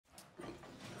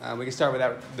we can start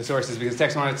without the sources because the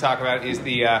text I wanted to talk about is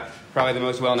the probably the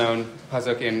most well-known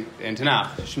pasuk in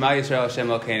Tanakh. Shema Yisrael Hashem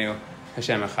Elokeinu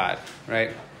Hashem Echad.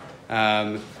 Right?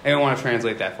 Anyone want to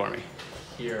translate that for me?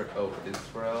 Hear, O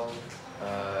Israel,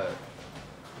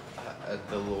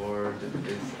 the Lord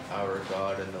is our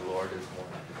God and the Lord is one.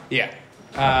 Yeah.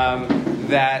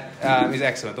 That is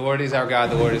excellent. The Lord is our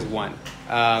God, the Lord is one.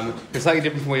 It's slightly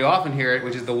different from the way you often hear it,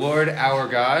 which is the Lord our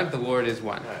God, the Lord is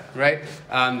one. Right?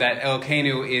 That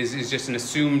Elokeinu is just an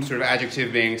assumed sort of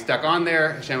adjective being stuck on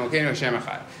there. Hashem Elokeinu, Hashem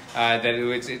Echad. That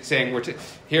it's saying,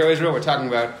 here, Israel, we're talking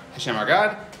about Hashem our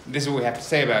God. This is what we have to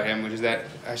say about him, which is that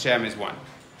Hashem is one.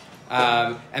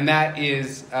 And that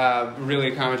is really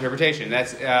a common interpretation.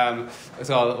 That's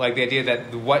so like the idea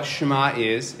that what Shema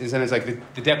is then it's like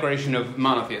the declaration of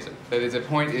monotheism. That is, the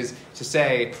point is to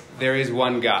say there is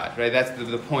one God, right? That's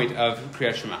the point of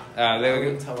Kriyat Shema.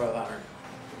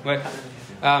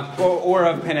 Or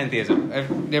of panentheism,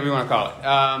 whatever you want to call it.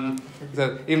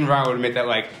 So even Ryan would admit that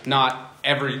like not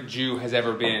every Jew has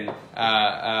ever been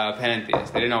a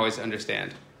panentheist. They didn't always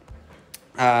understand.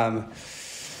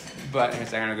 But I'm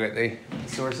going to go get the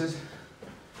sources.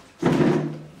 You go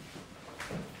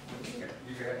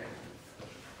ahead.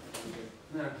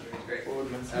 Great.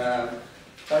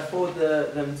 Should I forward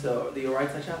them to the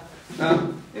Oraita chat?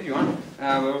 If you want.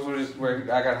 I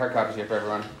got hard copies here for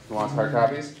everyone who wants hard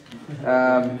copies.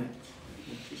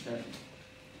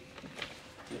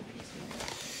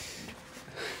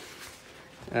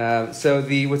 So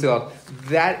what's it called?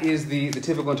 That is the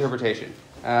typical interpretation.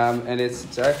 And there's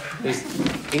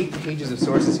 8 pages of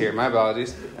sources here. My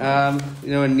apologies.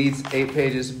 It needs 8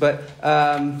 pages, but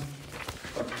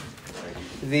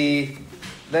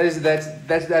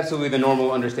that's absolutely the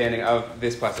normal understanding of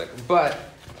this pasuk. But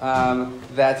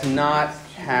that's not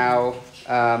how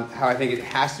I think it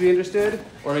has to be understood,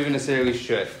 or even necessarily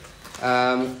should.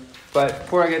 But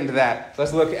before I get into that,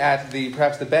 let's look at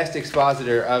perhaps the best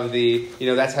expositor of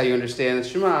that's how you understand the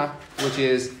Shema, which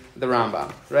is the Rambam,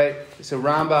 right? So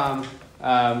Rambam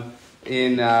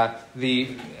in the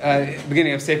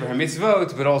beginning of Sefer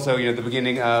HaMitzvot, but also the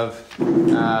beginning of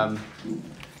Hilchot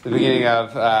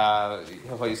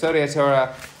Yesodei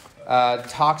Torah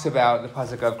talks about the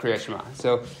pasuk of Kriyat Shema.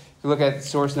 So if you look at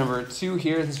source number 2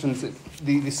 here, this is from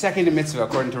the second mitzvah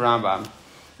according to Rambam.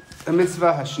 A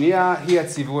mitzvah hashniya hi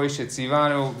atzivoy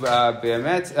shetzivanu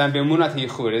be'emet be'emunat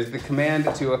yichud is the command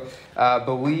to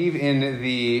believe in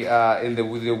the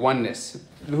oneness.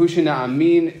 V'hu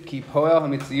shena'amin ki poel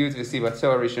hamitziyut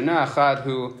v'sivato rishona achad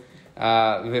hu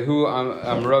v'hu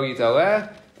amro yitaleh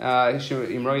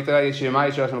imro yitaleh Shema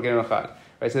Yisrael Hashem Elokeinu echad.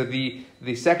 Right. So the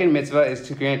second mitzvah is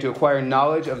to acquire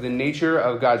knowledge of the nature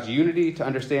of God's unity, to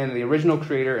understand that the original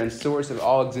creator and source of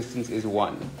all existence is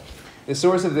one. The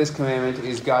source of this commandment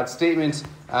is God's statement,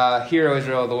 "Hear, O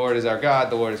Israel, the Lord is our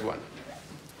God, the Lord is one."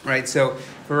 Right. So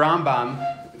for Rambam,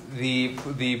 the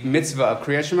mitzvah of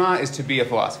Kriyat Shema is to be a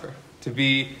philosopher, to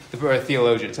be a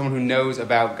theologian, someone who knows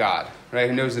about God, right?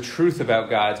 Who knows the truth about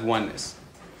God's oneness.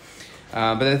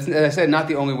 But that's, as I said, not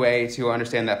the only way to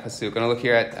understand that pasuk. I'm going to look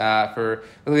here at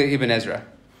Ibn Ezra.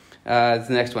 It's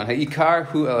the next one. Ha'ikar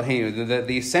hu Eloheinu.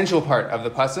 The essential part of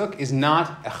the pasuk is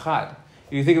not echad.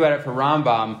 If you think about it, for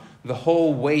Rambam, the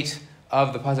whole weight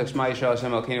of the pasuk Shema Yisrael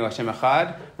Hashem Elokeinu Hashem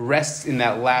Echad rests in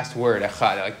that last word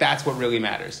Echad. Like that's what really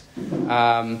matters.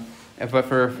 But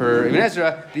for Ibn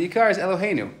Ezra, the Ikar is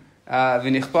Eloheinu.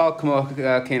 V'nichbal k'mo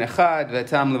kein Echad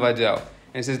v'tam levado.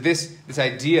 And it says this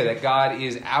idea that God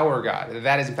is our God,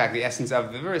 that is in fact the essence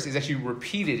of the verse, is actually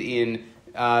repeated in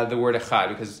the word Echad,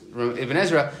 because Ibn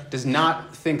Ezra does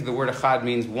not think the word Echad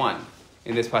means one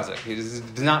in this pasuk. It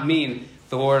does not mean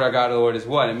the Lord our God, the Lord is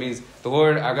one. It means the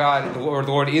Lord our God, the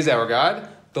Lord is our God,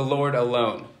 the Lord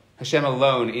alone. Hashem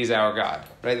alone is our God.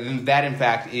 Right? And that, in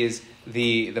fact, is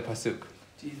the pasuk.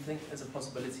 Do you think there's a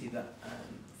possibility that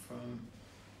from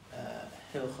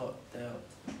Hilchot Deot,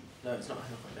 no, it's not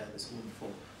Hilchot Deot, it's one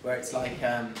before, where it's like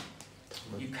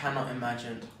you cannot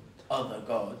imagine other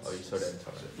gods. Oh,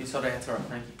 Yesodei Torah,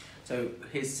 thank you. So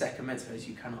his second mitzvah is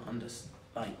you cannot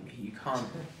you can't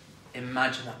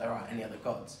imagine that there are any other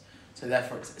gods. So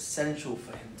therefore it's essential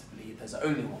for him to believe there's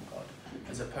only one God,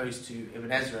 as opposed to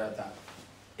Ibn Ezra that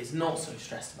is not so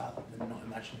stressed about them not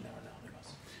imagining there are no other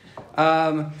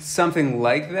gods. Something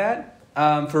like that.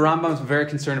 For Rambam, I'm very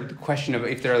concerned about the question of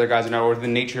if there are other gods or not, or the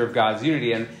nature of God's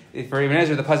unity. And for Ibn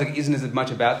Ezra, the pasuk isn't as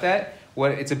much about that.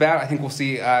 What it's about, I think we'll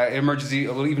see, it emerges a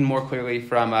little even more clearly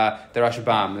from the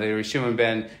Rashbam, the Rishon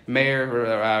ben Meir,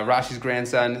 Rashi's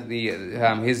grandson,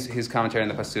 his commentary on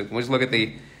the pasuk. We'll just look at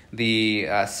the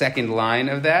second line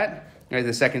of that, right?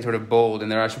 The second sort of bold in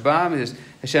the Rashbam is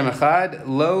Hashem Echad,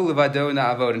 Lo Levado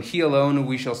Na'avod, and He alone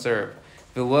we shall serve.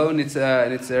 We won't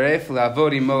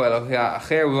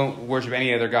worship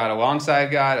any other god alongside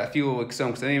God.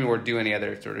 Or do any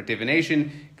other sort of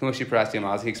divination. As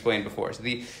he explained before. So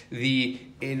the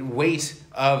weight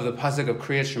of the pasuk of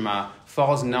Kriyat Shema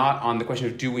falls not on the question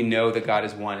of do we know that God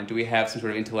is one and do we have some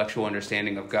sort of intellectual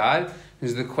understanding of God.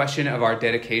 This is the question of our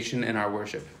dedication and our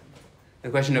worship. The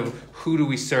question of who do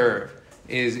we serve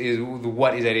is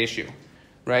what is at issue,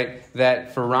 right?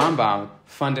 That for Rambam,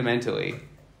 fundamentally,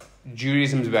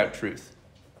 Judaism is about truth,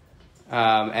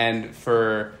 and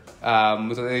for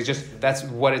it's just that's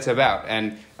what it's about.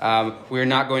 And we're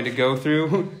not going to go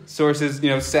through sources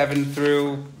 7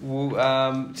 through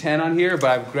 10 on here, but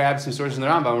I've grabbed some sources in the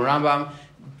Rambam. Rambam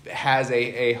has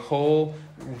a whole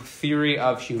theory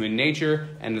of human nature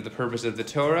and of the purpose of the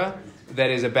Torah that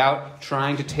is about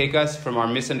trying to take us from our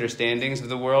misunderstandings of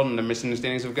the world and the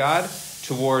misunderstandings of God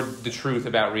toward the truth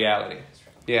about reality.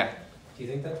 Yeah. Do you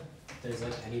think that there's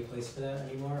any place for that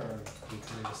anymore, or do you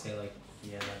kind of just say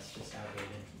that's just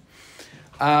outdated?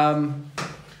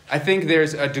 I think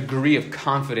there's a degree of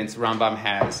confidence Rambam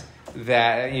has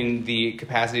that in the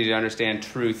capacity to understand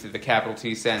truth in the capital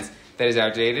T sense that is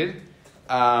outdated.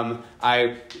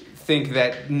 I think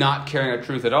that not caring about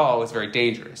truth at all is very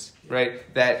dangerous, right?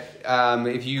 That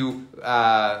if you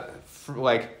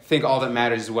think all that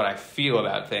matters is what I feel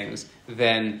about things,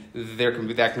 then that can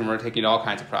take you to all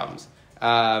kinds of problems.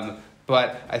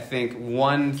 But I think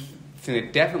one thing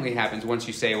that definitely happens once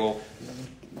you say, well,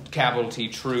 capital T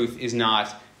truth is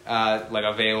not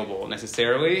available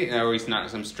necessarily, or at least not in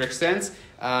some strict sense,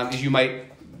 is you might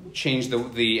change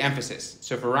the emphasis.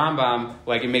 So for Rambam,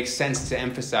 it makes sense to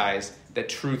emphasize that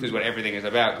truth is what everything is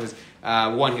about, because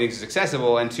one, he thinks it's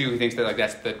accessible, and two, he thinks that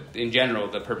that's in general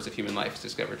the purpose of human life is to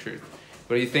discover truth.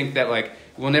 But if you think that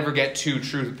we'll never get to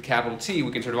truth with the capital T,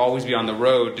 we can sort of always be on the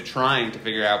road to trying to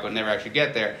figure out but never actually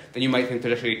get there, then you might think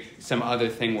there's actually some other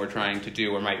thing we're trying to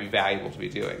do or might be valuable to be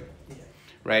doing.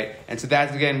 Right? And so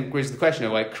that again raises the question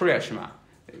of Kriyat Shema.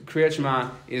 Kriyat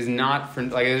Shema is not for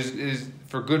is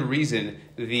for good reason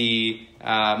the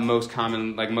most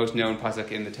common, most known pasuk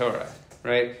in the Torah.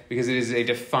 Right? Because it is a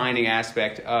defining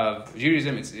aspect of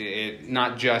Judaism. It's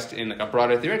not just in a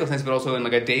broader theoretical sense, but also in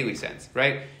a daily sense.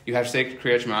 Right? You have to say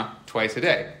Kriyat Shema twice a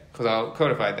day. Chazal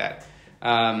codified that.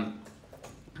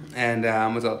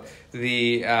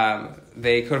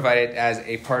 They codified it as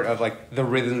a part of the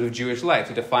rhythms of Jewish life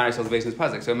to define ourselves based on this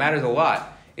pasuk. So it matters a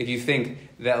lot if you think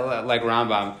that, like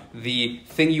Rambam, the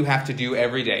thing you have to do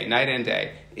every day, night and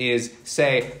day, is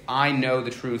say, I know the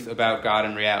truth about God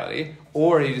and reality,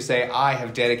 or you just say, I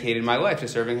have dedicated my life to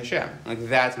serving Hashem.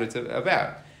 That's what it's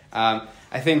about.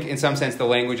 I think, in some sense, the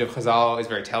language of Chazal is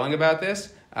very telling about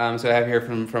this. So I have here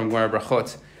from Gemara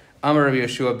Brachot, Amar Rabbi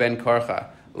Yeshua ben Karcha,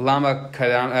 Lama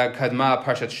kadma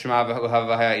parshat Shema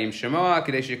v'haya im Shemoah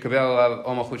kadesh yikabel alav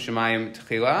omachut shemayim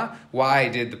tchila. Why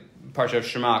did the parsha of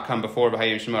Shema come before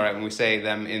v'haya im Shemoah? Right, when we say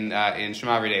them in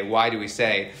Shema every day, why do we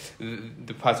say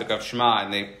the pasuk of Shema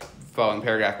in the following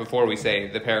paragraph before we say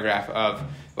the paragraph of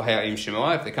v'haya im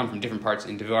Shemoah? If they come from different parts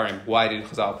in Devarim, why did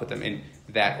Chazal put them in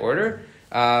that order?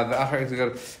 That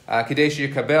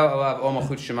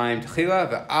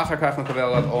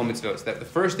the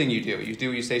first thing you do,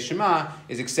 you say Shema,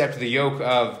 is accept the yoke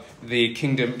of the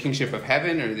kingship of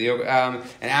heaven, or the yoke, and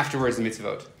afterwards the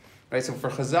mitzvot. Right. So for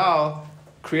Chazal,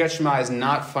 Kriyat Shema is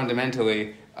not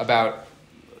fundamentally about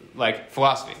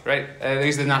philosophy, right? At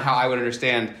least that's not how I would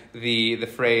understand the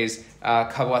phrase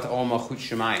Kabbalat Ol Malchut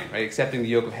Shemayim. Right, accepting the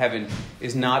yoke of heaven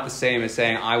is not the same as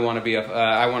saying I want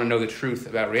to know the truth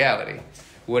about reality.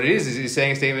 What it is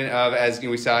saying a statement of, as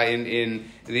we saw in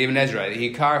the Ibn Ezra,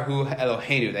 Hikar Hu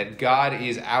Eloheinu, that God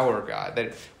is our God.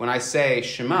 That when I say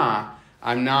Shema,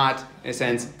 I'm not, in a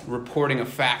sense, reporting a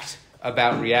fact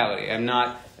about reality. I'm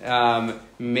not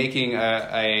making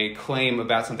a claim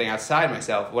about something outside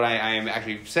myself. What I am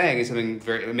actually saying is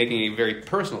making a very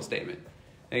personal statement.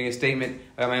 Making a statement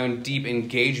about my own deep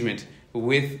engagement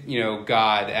with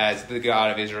God as the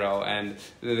God of Israel and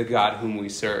the God whom we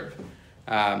serve.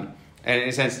 And in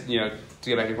a sense, to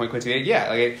get back to your point quickly,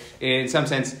 it in some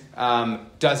sense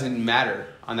doesn't matter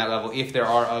on that level if there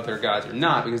are other gods or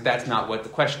not, because that's not what the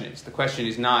question is. The question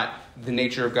is not the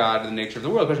nature of God or the nature of the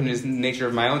world. The question is the nature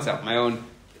of my own self, my own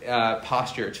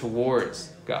posture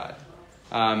towards God.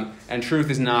 And truth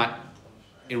is not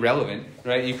irrelevant,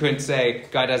 right? You couldn't say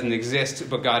God doesn't exist,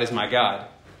 but God is my God.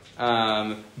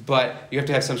 But you have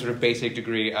to have some sort of basic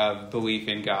degree of belief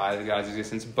in God and God's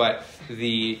existence. But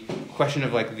the question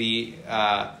of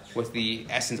what's the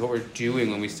essence, what we're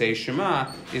doing when we say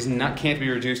Shema, can't be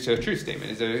reduced to a truth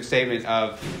statement. It's a statement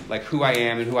of who I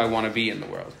am and who I want to be in the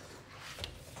world.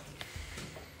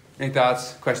 Any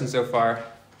thoughts, questions so far?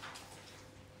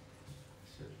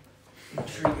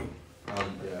 Intriguing.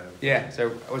 Yeah. Yeah. So,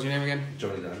 what's your name again?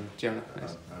 Jonah Dunn. Jonah.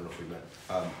 Nice. I don't know if we met.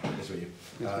 Nice to meet you.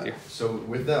 Nice to meet you. So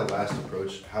with that last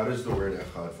approach, how does the word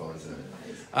echad fall into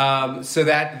that? So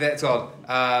that's all.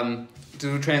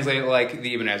 To translate it like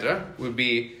the Ibn Ezra would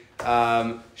be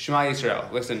Shema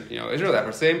Yisrael. Listen, Israel,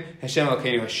 that same. Hashem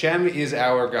Elokeinu. Hashem is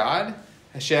our God.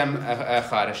 Hashem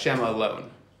Echad. Hashem alone.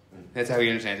 That's how he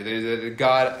understands it. The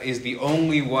God is the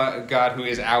only one, God who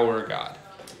is our God.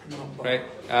 Right?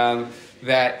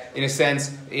 That, in a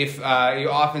sense, if you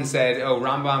often said,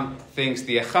 Rambam thinks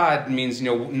the Echad means,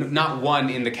 not one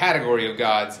in the category of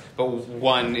gods, but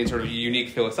one in sort of a unique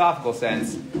philosophical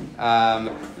sense,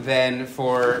 then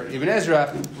for Ibn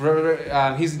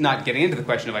Ezra, he's not getting into the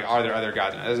question of, are there other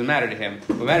gods? It doesn't matter to him.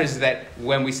 What matters is that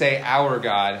when we say our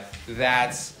God,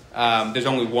 that's there's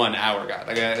only one our God.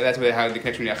 That's how the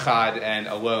connection between Echad and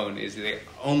alone is the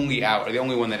only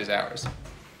one that is ours.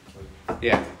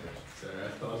 Yeah. Sorry, I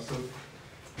thought so.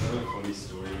 Another funny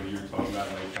story when you were talking about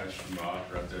how Shema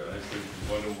right there.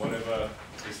 One of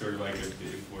it's sort of like an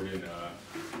important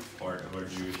part of our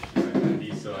Jewish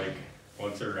identity. So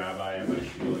once a rabbi at my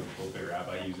shul, pulpit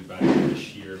rabbi, he was about to give a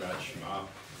shiur about Shema.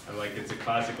 And it's a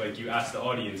classic, you ask the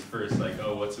audience first,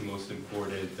 what's the most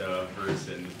important verse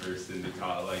in the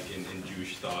talk, in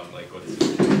Jewish thought, what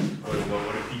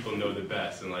do people know the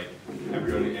best? And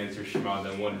everyone answers Shema,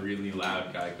 then one really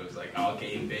loud guy goes Al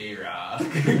Kain Beira.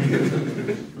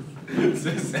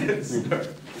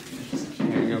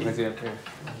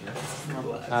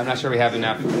 I'm not sure we have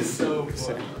enough. It's so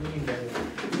funny.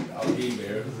 Al Kain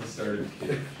Beira was the start of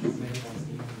kid.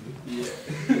 Yeah.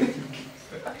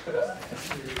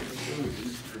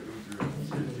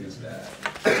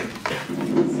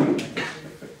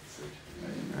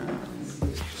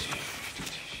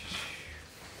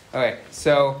 Okay,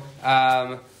 so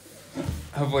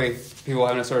hopefully people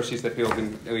have enough source sheets that people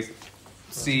can at least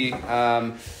see.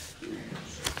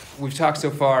 We've talked so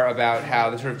far about how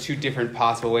there's sort of two different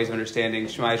possible ways of understanding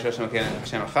Shema Yisrael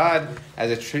Hashem Echad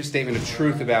as a statement of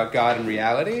truth about God and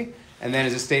reality, and then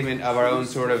as a statement of our own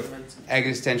sort of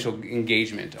existential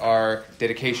engagement, our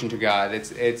dedication to God.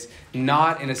 It's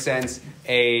not, in a sense,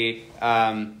 it's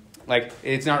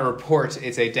not a report,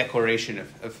 it's a declaration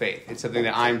of faith. It's something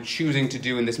that I'm choosing to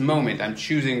do in this moment. I'm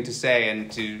choosing to say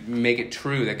and to make it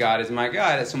true that God is my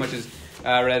God, as so much as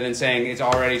rather than saying it's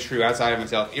already true outside of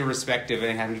myself, irrespective of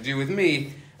anything having to do with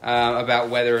me, about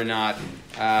whether or not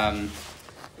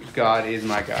God is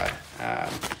my God.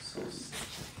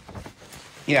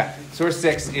 Source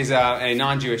 6 is a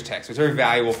non-Jewish text. It's very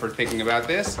valuable for thinking about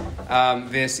this.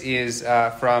 This is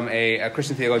from a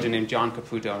Christian theologian named John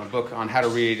Caputo in a book on how to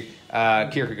read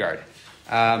Kierkegaard.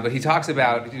 But he talks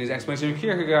about, in his explanation of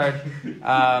Kierkegaard,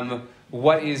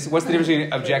 what's the difference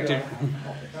between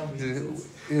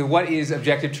what is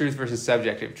objective truth versus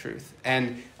subjective truth.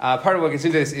 And part of what gets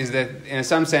into this is that, in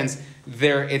some sense,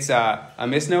 it's a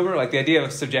misnomer. The idea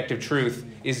of subjective truth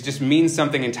just means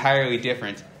something entirely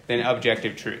different than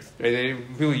objective truth. Right?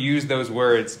 People use those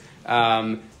words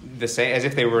the same, as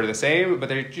if they were the same, but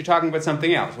you're talking about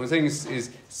something else. When something is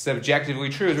subjectively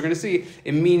true, as we're going to see,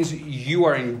 it means you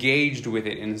are engaged with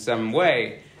it in some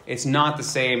way. It's not the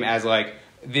same as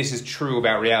this is true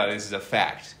about reality, this is a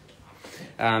fact.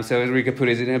 So as Rika put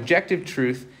it, in objective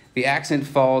truth, the accent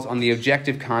falls on the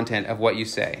objective content of what you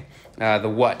say, the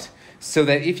what. So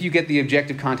that if you get the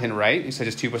objective content right, such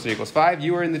as 2 + 3 = 5,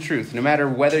 you are in the truth, no matter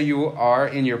whether you are,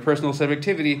 in your personal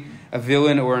subjectivity, a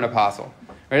villain or an apostle.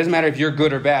 It doesn't matter if you're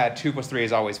good or bad, 2 + 3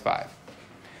 is always 5.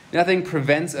 Nothing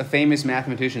prevents a famous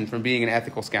mathematician from being an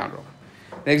ethical scoundrel.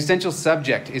 The existential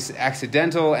subject is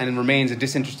accidental and remains a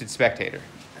disinterested spectator.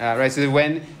 Right? So that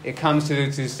when it comes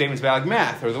to statements about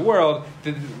math or the world,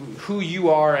 who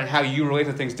you are and how you relate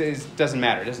to things doesn't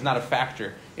matter. It's not a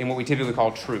factor in what we typically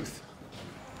call truth.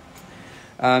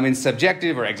 In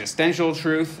subjective or existential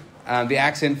truth, the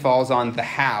accent falls on the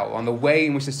how, on the way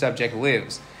in which the subject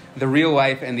lives, the real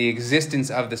life and the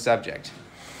existence of the subject.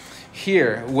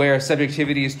 Here, where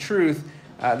subjectivity is truth,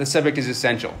 the subject is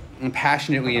essential and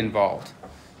passionately involved.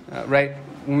 Right?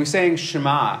 When we're saying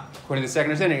Shema, according to the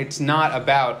second understanding, it's not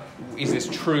about, is this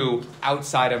true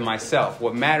outside of myself?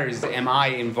 What matters is, am I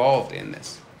involved in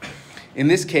this? In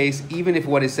this case, even if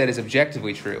what is said is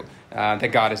objectively true,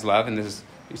 that God is love, and this is,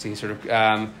 you see, sort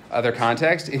of other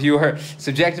context, if you are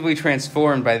subjectively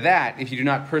transformed by that, if you do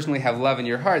not personally have love in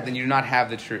your heart, then you do not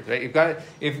have the truth. Right?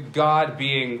 If God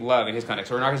being love in his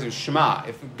context, or we're not going to say Shema,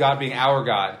 if God being our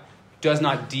God does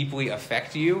not deeply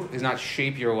affect you, does not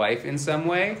shape your life in some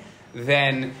way,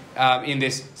 then in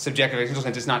this subjective existential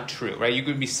sense, it's not true. Right? You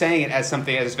could be saying it as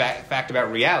something, as a fact about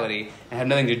reality, and have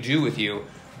nothing to do with you,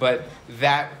 but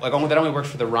that only works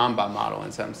for the Rambam model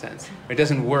in some sense. It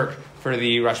doesn't work for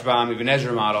the Rashbam Ibn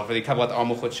Ezra model, for the Kabbalat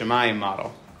Al-Muchot Shemayim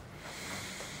model.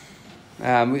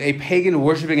 A pagan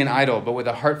worshipping an idol, but with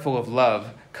a heart full of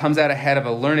love, comes out ahead of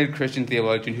a learned Christian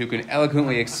theologian who can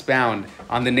eloquently expound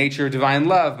on the nature of divine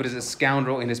love, but is a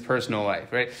scoundrel in his personal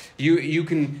life. Right? You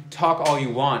can talk all you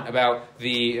want about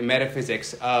the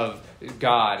metaphysics of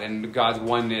God and God's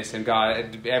oneness and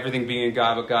God, everything being in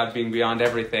God, but God being beyond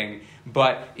everything.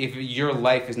 But if your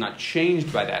life is not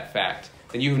changed by that fact,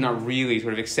 then you have not really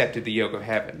sort of accepted the yoke of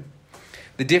heaven.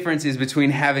 The difference is between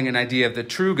having an idea of the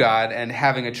true God and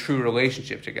having a true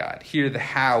relationship to God. Here, the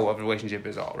how of relationship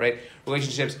is all, right?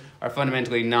 Relationships are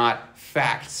fundamentally not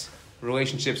facts.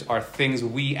 Relationships are things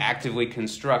we actively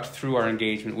construct through our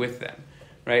engagement with them,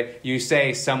 right? You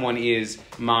say someone is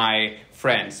my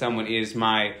friend, someone is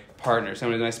my partner,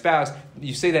 someone is my spouse.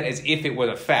 You say that as if it was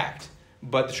a fact.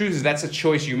 But the truth is that's a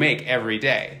choice you make every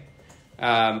day.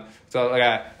 So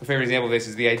a favorite example of this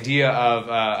is the idea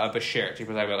of a share.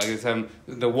 People talk about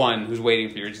the one who's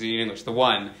waiting for you, in English, the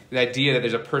one. The idea that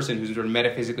there's a person who's sort of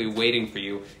metaphysically waiting for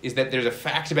you is that there's a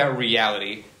fact about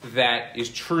reality that is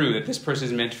true, that this person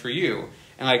is meant for you.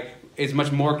 And it's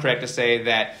much more correct to say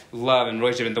that love and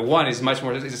relationship and the one is much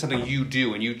more, is something you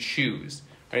do and you choose.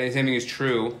 Right? The same thing is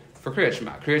true for Kriyat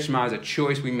Shema. Kriyat Shema is a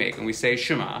choice we make when we say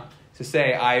Shema. To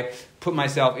say, I put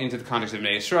myself into the context of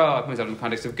Bnei Yisrael, I put myself in the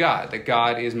context of God, that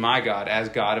God is my God as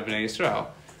God of Bnei Yisrael.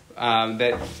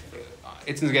 That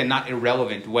it's, again, not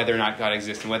irrelevant whether or not God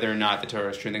exists and whether or not the Torah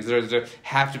is true. There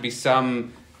have to be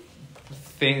some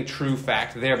true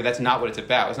fact there, but that's not what it's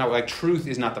about. It's not truth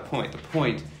is not the point. The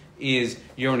point is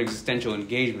your own existential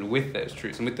engagement with those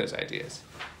truths and with those ideas.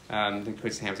 I think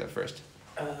Chris hands up first.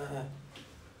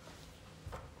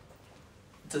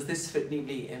 Does this fit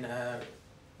neatly in a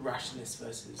rationalist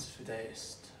versus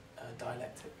fideist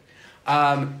dialectic?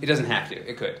 It doesn't have to.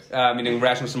 It could. Meaning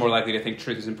rationalists are more likely to think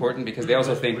truth is important because they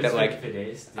also think that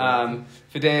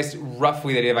fideist,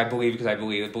 roughly the idea of I believe because I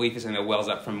believe. The belief is something that wells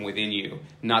up from within you,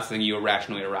 not something you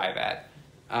rationally arrive at.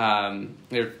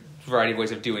 There are a variety of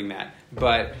ways of doing that.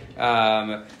 But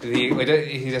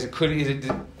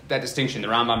that distinction, the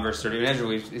Rambam versus Ibn Ezra,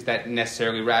 is that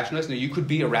necessarily rationalist? No, you could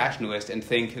be a rationalist and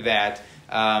think that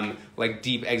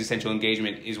deep existential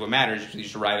engagement is what matters. You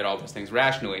just arrive at all those things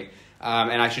rationally.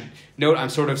 And I should note, I'm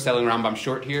sort of selling Rambam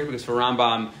short here, because for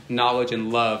Rambam, knowledge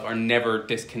and love are never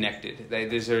disconnected.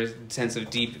 There's a sense of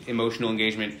deep emotional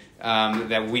engagement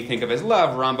that we think of as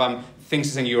love. Rambam thinks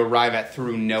it's something you arrive at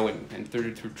through knowing and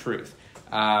through truth.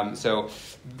 So,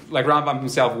 Rambam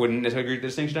himself wouldn't necessarily agree with the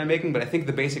distinction I'm making, but I think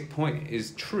the basic point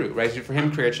is true, right? So for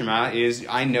him, Kriyat Shema is,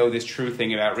 I know this true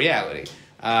thing about reality.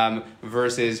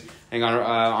 Versus,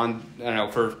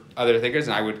 for other thinkers,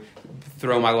 and I would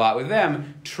throw my lot with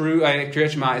them, Kriyat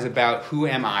Shema is about who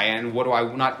am I and what do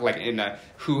I, not in a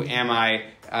who am I,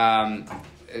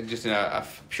 just in a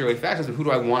purely factual, but who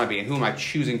do I want to be and who am I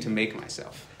choosing to make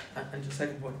myself? And just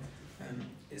second point,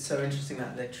 it's so interesting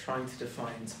that they're trying to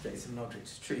define subjective and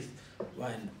objective truth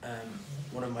when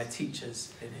one of my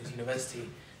teachers in his university,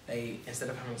 they, instead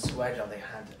of having swear they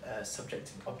had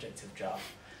subjective objective jar.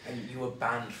 And you were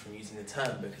banned from using the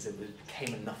term because it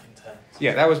became a nothing term.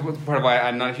 Yeah, that was part of why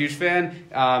I'm not a huge fan.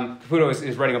 Caputo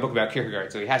is writing a book about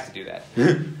Kierkegaard, so he has to do that.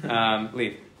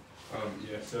 Leave.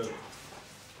 So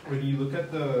when you look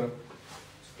at the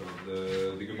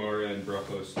Gemara and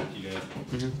Brachos 13,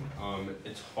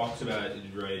 it talks about it,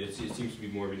 right? It seems to be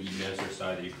more of an Ibn Ezra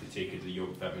side that you could take the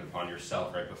yoke of heaven upon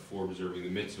yourself, right, before observing the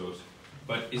mitzvos.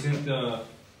 But isn't the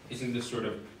sort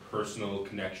of personal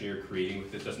connection you're creating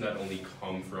with it, doesn't that only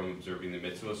come from observing the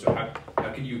mitzvah? So how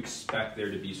can you expect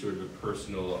there to be sort of a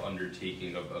personal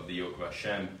undertaking of the yoke of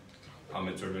Hashem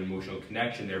and sort of an emotional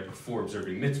connection there before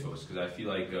observing mitzvahs? Because I feel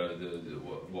like the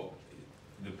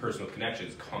personal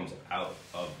connections comes out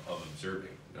of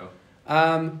observing, you know?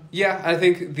 Yeah, I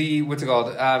think you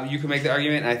can make the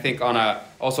argument, and I think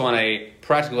also on a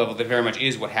practical level, that very much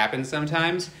is what happens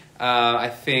sometimes. I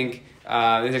think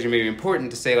it's actually maybe important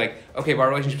to say, okay, but our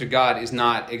relationship to God is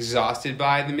not exhausted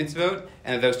by the mitzvot,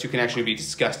 and that those two can actually be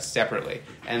discussed separately.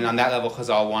 And on that level,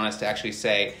 Chazal want us to actually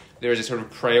say there is a sort of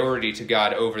priority to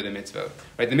God over the mitzvot.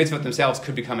 Right? The mitzvot themselves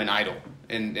could become an idol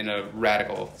in a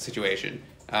radical situation.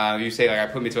 You say, I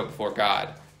put mitzvot before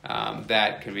God.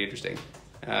 That can be interesting.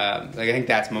 I think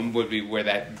would be where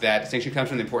that distinction comes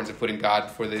from, the importance of putting God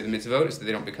before the mitzvot, is that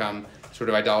they don't become sort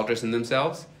of idolatrous in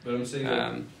themselves. But I'm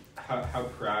saying, how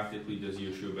practically does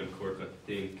Yeshua ben Korcha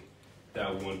think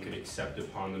that one could accept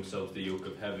upon themselves the yoke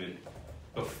of heaven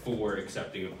before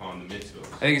accepting upon the mitzvot?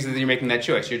 I think it's that you're making that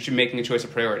choice. You're making a choice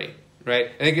of priority,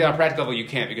 right? I think on a practical level you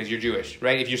can't because you're Jewish,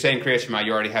 right? If you're saying Kriyat Shema,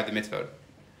 you already have the mitzvot.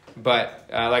 But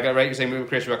like right, you're saying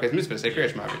Kriya Shema because mitzvah, say Kriya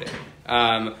Shema every day.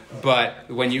 But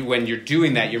when you're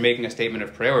doing that, you're making a statement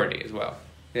of priority as well.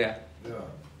 Yeah. Yeah.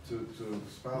 To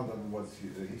expound on what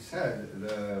he said,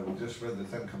 we just read the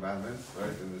Ten Commandments,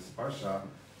 right, in this parsha.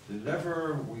 It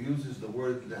never uses the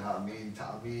word lehamin,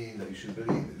 ta'amin, that you should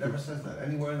believe. It never says that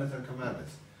anywhere in the Ten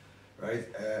Commandments, right?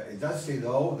 It does say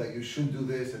though that you should do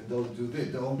this and don't do this.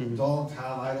 Don't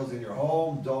have idols in your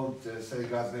home. Don't say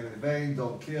God's name in vain.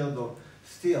 Don't kill. Don't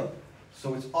steal.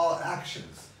 So it's all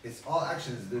actions. It's all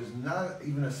actions. There's not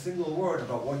even a single word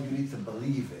about what you need to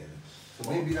believe in. So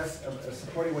maybe that's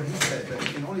supporting what he said, that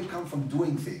it can only come from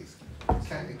doing things. It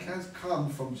can't come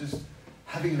from just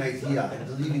having an idea and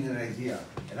believing in an idea.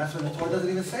 And that's what the Torah doesn't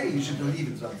even say you should believe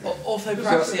in something. Also,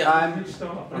 perhaps, Wouldn't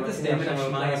the statement of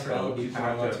Shema Yisrael be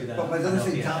parallel to that? But it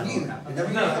doesn't say Ta'amin. It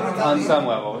never On some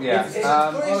level, yeah.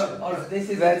 this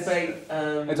is the debate.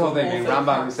 It's the whole thing. I mean,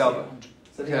 Rambam himself,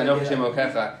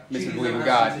 means to believe in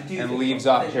God, and leaves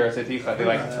off Shera Seticha,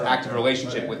 the active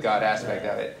relationship with God aspect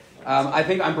of it. I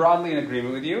think I'm broadly in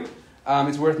agreement with you.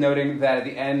 It's worth noting that at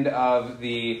the end of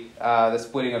the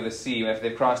splitting of the sea, after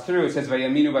they've crossed through, it says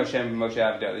Vayaminu B'Hashem Moshe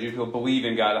Avdo. The Jewish people believe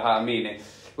in God, Ha'amin.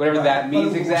 Whatever that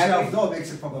means exactly. But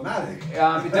makes it problematic.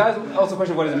 It does also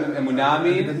question what does emunah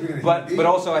mean, but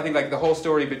also I think the whole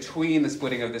story between the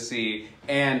splitting of the sea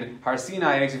and Har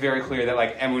Sinai makes it very clear that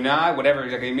emunah, whatever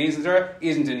exactly it means in Torah,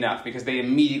 isn't enough because they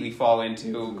immediately fall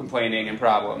into complaining and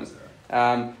problems.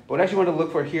 But what I actually want to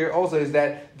look for here also is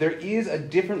that there is a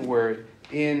different word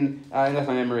unless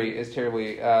my memory is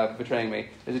terribly betraying me,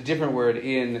 there's a different word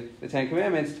in the Ten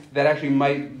Commandments that actually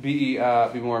might be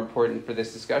more important for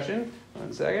this discussion.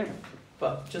 1 second.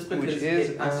 But just because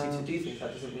it asks you to do things,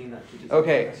 that doesn't mean that you do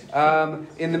okay.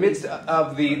 In the midst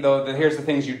of here's the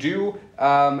things you do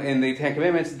in the Ten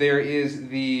Commandments, there is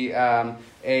a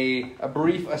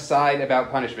brief aside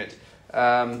about punishment.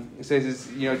 It says,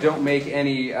 don't make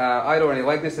any idol or any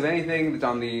likeness of anything that's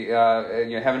on the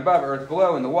heaven above, earth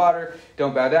below, and the water.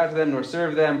 Don't bow down to them nor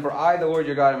serve them. For I, the Lord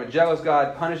your God, am a jealous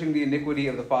God, punishing the iniquity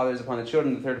of the fathers upon the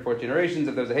children, the third and fourth generations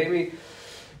of those that hate me,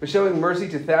 but showing mercy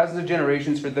to thousands of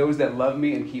generations for those that love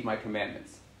me and keep my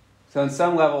commandments. So on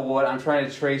some level, what I'm trying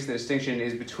to trace the distinction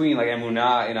is between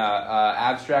emunah in a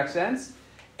abstract sense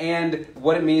and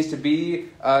what it means to be,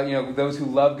 those who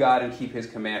love God and keep His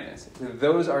commandments.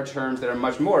 Those are terms that are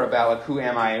much more about who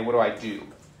am I and what do I do.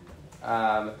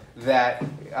 I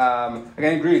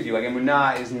agree with you.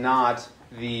 Emunah is not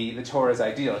the Torah's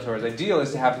ideal. The Torah's ideal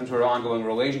is to have some sort of ongoing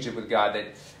relationship with God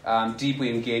that deeply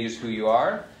engages who you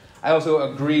are. I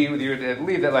also agree with you to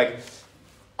believe that,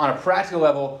 on a practical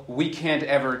level, we can't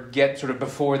ever get sort of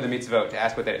before the mitzvot to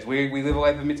ask what that is. We live a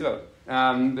life of mitzvot.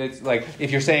 It's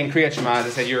if you're saying Kriyat Shema,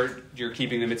 that said you're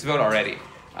keeping the mitzvot already.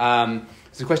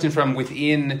 It's a question from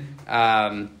within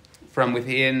that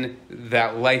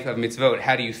life of mitzvot.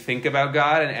 How do you think about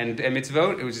God and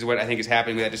mitzvot? Which is what I think is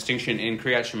happening with that distinction in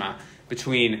Kriyat Shema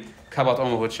between Kabbalat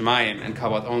Ol Malchut Shemayim and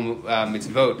Kabbalat Ol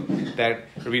Mitzvot. That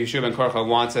Rabbi Yeshua ben Korcha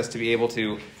wants us to be able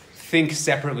to think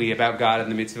separately about God and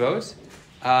the mitzvot.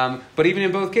 But even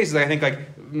in both cases, I think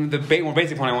the more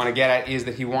basic point I want to get at is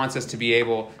that he wants us to be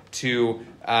able to,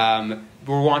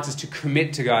 wants us to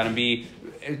commit to God and be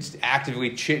actively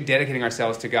dedicating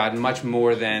ourselves to God much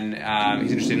more than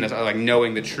he's interested in us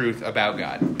knowing the truth about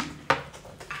God.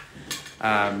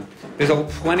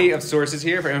 There's plenty of sources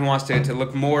here for anyone who wants to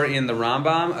look more in the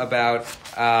Rambam about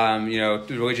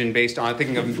religion based on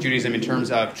thinking of Judaism in terms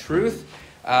of truth.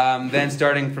 Then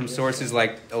starting from sources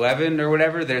like 11 or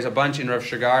whatever, there's a bunch in Rav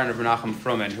Shagar and Rav Menachem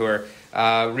Fruman who are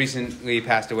recently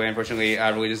passed away, unfortunately,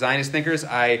 religious Zionist thinkers.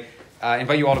 I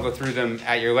invite you all to go through them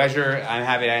at your leisure. I'm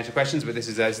happy to answer questions, but this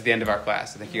is the end of our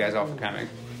class. So thank you guys all for coming.